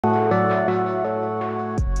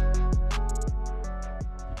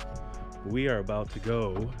we are about to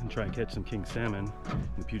go and try and catch some king salmon in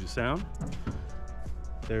the Puget Sound.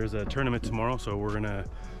 There's a tournament tomorrow, so we're gonna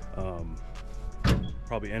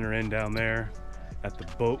probably enter in down there at the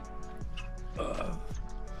boat,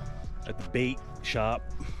 at the bait shop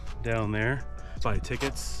down there, buy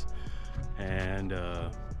tickets, and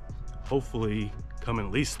hopefully come in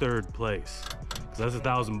at least third place, because that's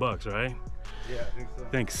 $1,000, right? Yeah, I think so. I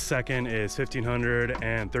think second is $1,500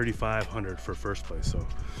 and $3,500 for first place. So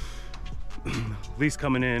at least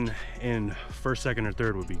coming in first, second, or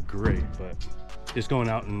third would be great. But just going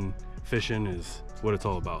out and fishing is what it's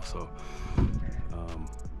all about. So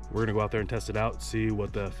we're gonna go out there and test it out, see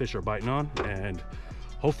what the fish are biting on, and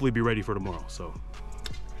hopefully be ready for tomorrow. So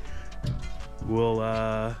we'll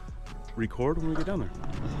record when we get down there.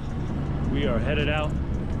 We are headed out.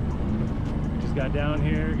 Just got down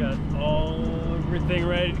here, got everything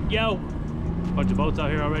ready to go. Bunch of boats out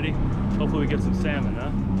here already. Hopefully we get some salmon,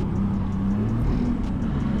 huh?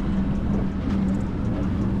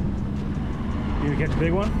 You gonna catch a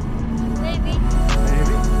big one? Maybe.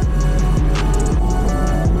 Maybe.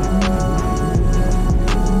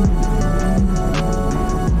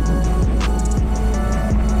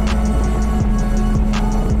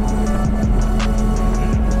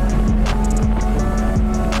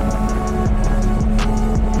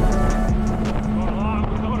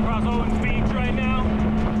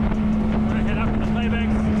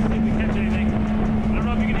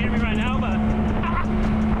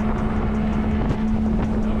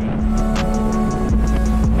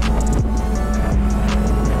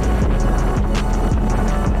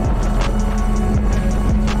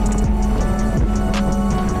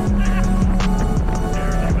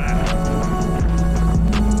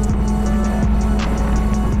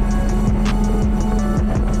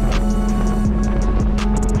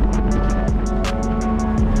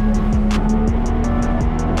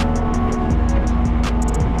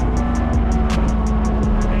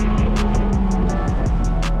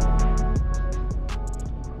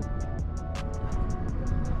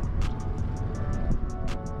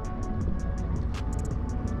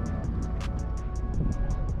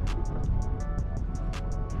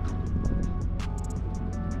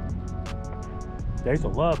 I used to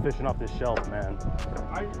love fishing off this shelf, man.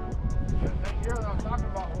 That year that I'm talking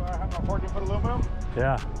about where I have my 14-foot aluminum,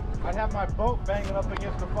 Yeah. I'd have my boat banging up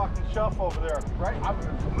against the fucking shelf over there, right? I was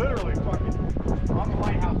literally fucking on the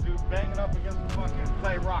lighthouse, dude, banging up against the fucking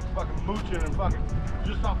clay rocks, fucking mooching and fucking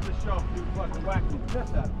just off the shelf, dude, fucking whacking the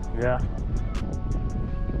piss at it. Yeah.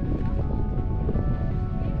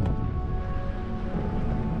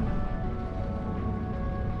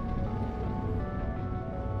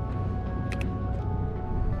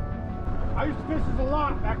 I used to fish this a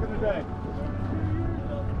lot back in the day.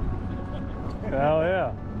 Hell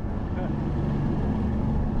yeah.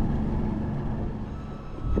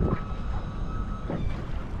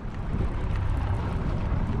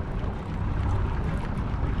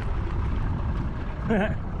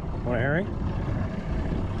 Want a herring?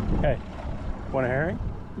 Hey, want a herring?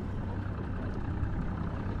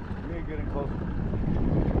 You ain't getting closer.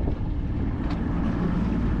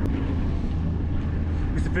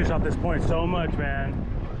 Used to fish off this point so much, man.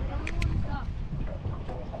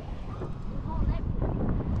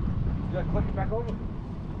 You gotta click it back over.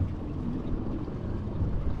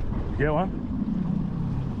 Get one?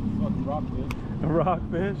 Fucking rockfish. A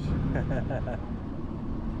rockfish?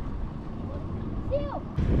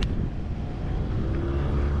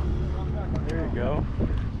 There you go.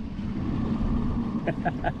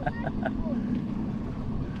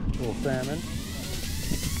 Little salmon.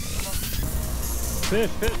 Fish,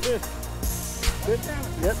 fish, fish. Fish.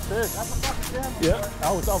 Yep, fish. That's a fucking salmon. Yep, I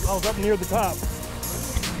was up near the top.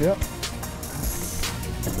 Yep.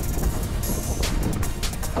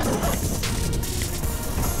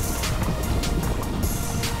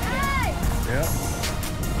 Hey! Yep.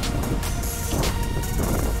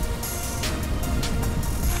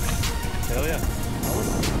 Hell yeah.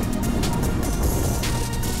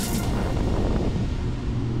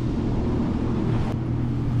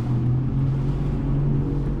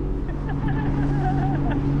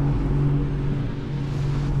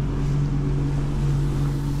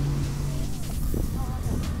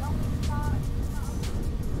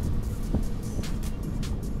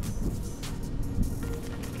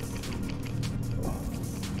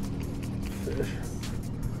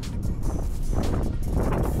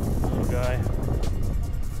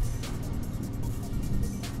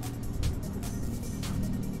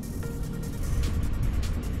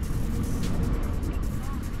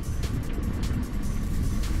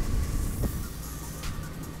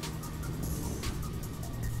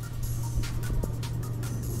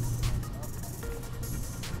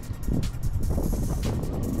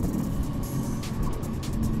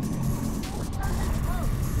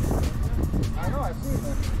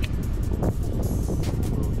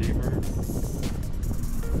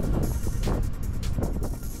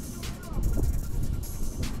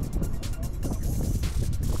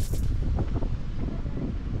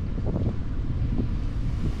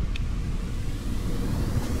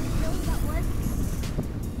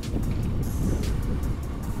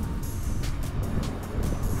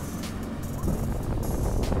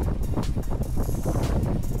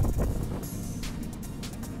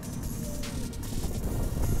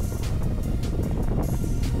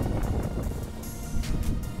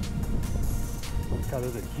 God,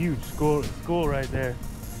 there's a huge school right there.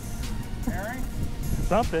 Herring?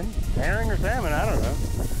 Something, herring or salmon, I don't know.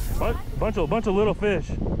 Bunch of little fish.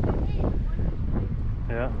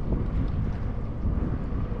 Yeah.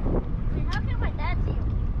 How can my dad see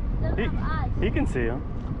him? He doesn't have eyes. He can see him.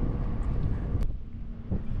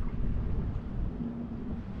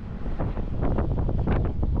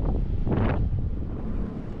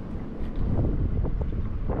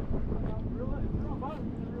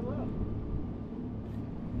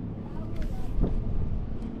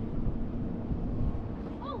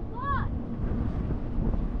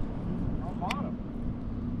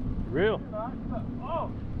 Real. Oh,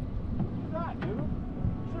 what's that, dude? You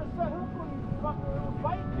should have set hook when you fucking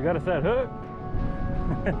fight. You got a set hook.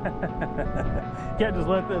 Can't just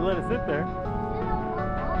let it sit there.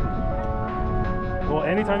 Well,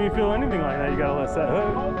 anytime you feel anything like that, you gotta let it set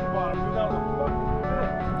hook.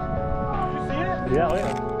 Did you see it? Yeah,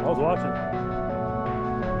 yeah. I was watching.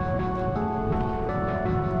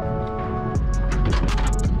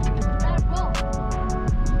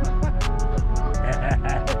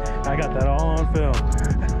 I got that all on film.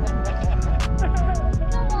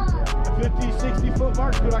 50, 60 foot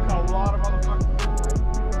mark, dude. I caught a lot of motherfuckers.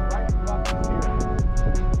 Right fucking here.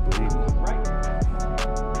 Right.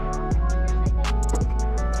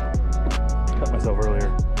 Cut myself earlier.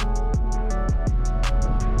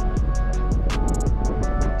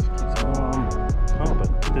 Keeps on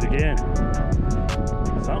pumping. Did it again.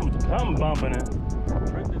 Something bumping it.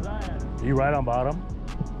 You right on bottom?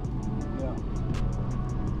 Yeah.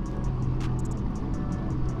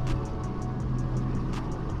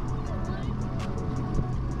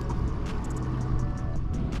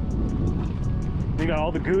 You got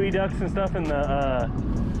all the gooey ducks and stuff in the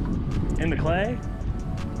clay?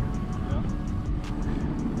 Yeah.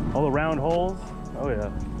 All the round holes? Oh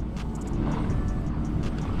yeah.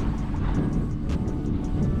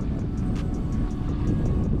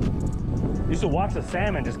 Used to watch the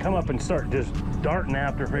salmon just come up and start just darting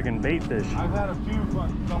after freaking bait fish. I've had a few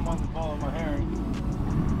fucking come on the ball of my herring.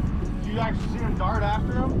 Do you actually see them dart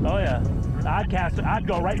after them? Oh yeah. I'd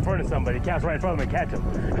go right in front of somebody, cast right in front of them and catch them.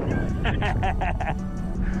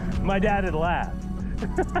 My dad would laugh.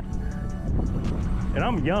 And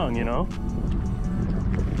I'm young, you know.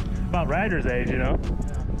 About Ryder's age, you know.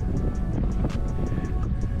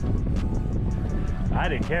 I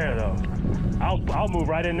didn't care though. I'll move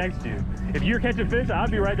right in next to you. If you're catching fish, I'll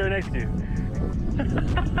be right there next to you.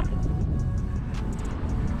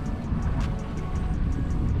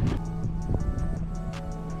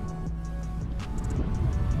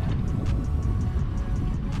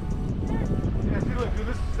 Yeah, see, look, dude,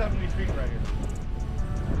 this is 70 feet right here.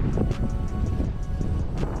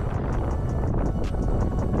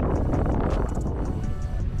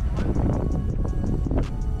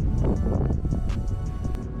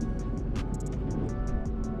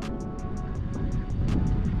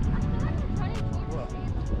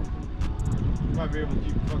 Might be able to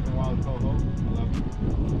keep a fucking wild coho. I love it.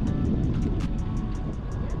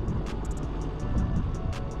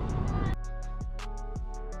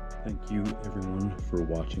 Thank you everyone for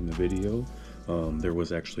watching the video. There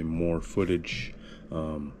was actually more footage,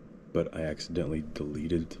 but I accidentally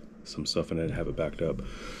deleted some stuff and I didn't have it backed up.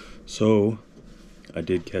 So I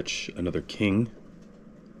did catch another king,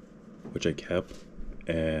 which I kept,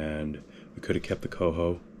 and we could have kept the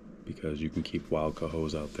coho because you can keep wild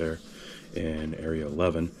cohos out there in area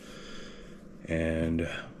 11, and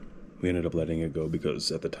we ended up letting it go because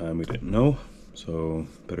at the time we didn't know, so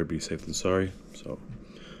better be safe than sorry. So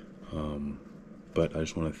but I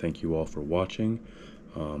just want to thank you all for watching.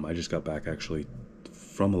 I just got back actually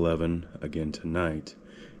from 11 again tonight,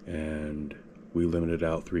 and we limited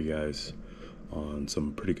out 3 guys on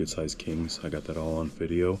some pretty good sized kings. I got that all on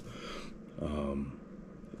video,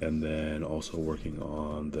 and then also working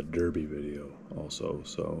on the derby video also.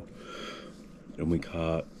 So, and we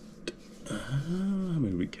caught how many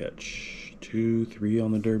did we catch? 2, 3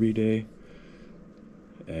 on the derby day,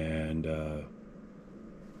 and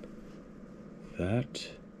that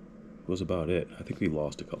was about it. I think we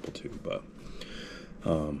lost a couple too, but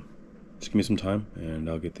just give me some time and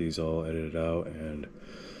I'll get these all edited out. And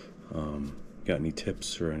got any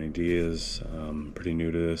tips or any ideas? I'm pretty new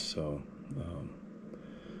to this, so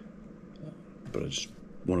but I just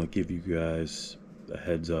want to give you guys a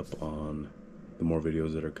heads up on the more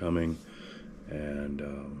videos that are coming, and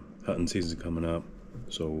hunting season coming up,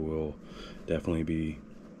 so we'll definitely be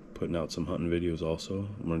putting out some hunting videos also.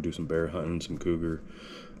 I'm going to do some bear hunting, some cougar,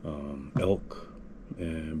 elk,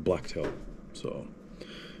 and blacktail. So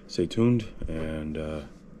stay tuned, and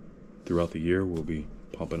throughout the year we'll be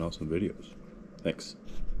pumping out some videos. Thanks.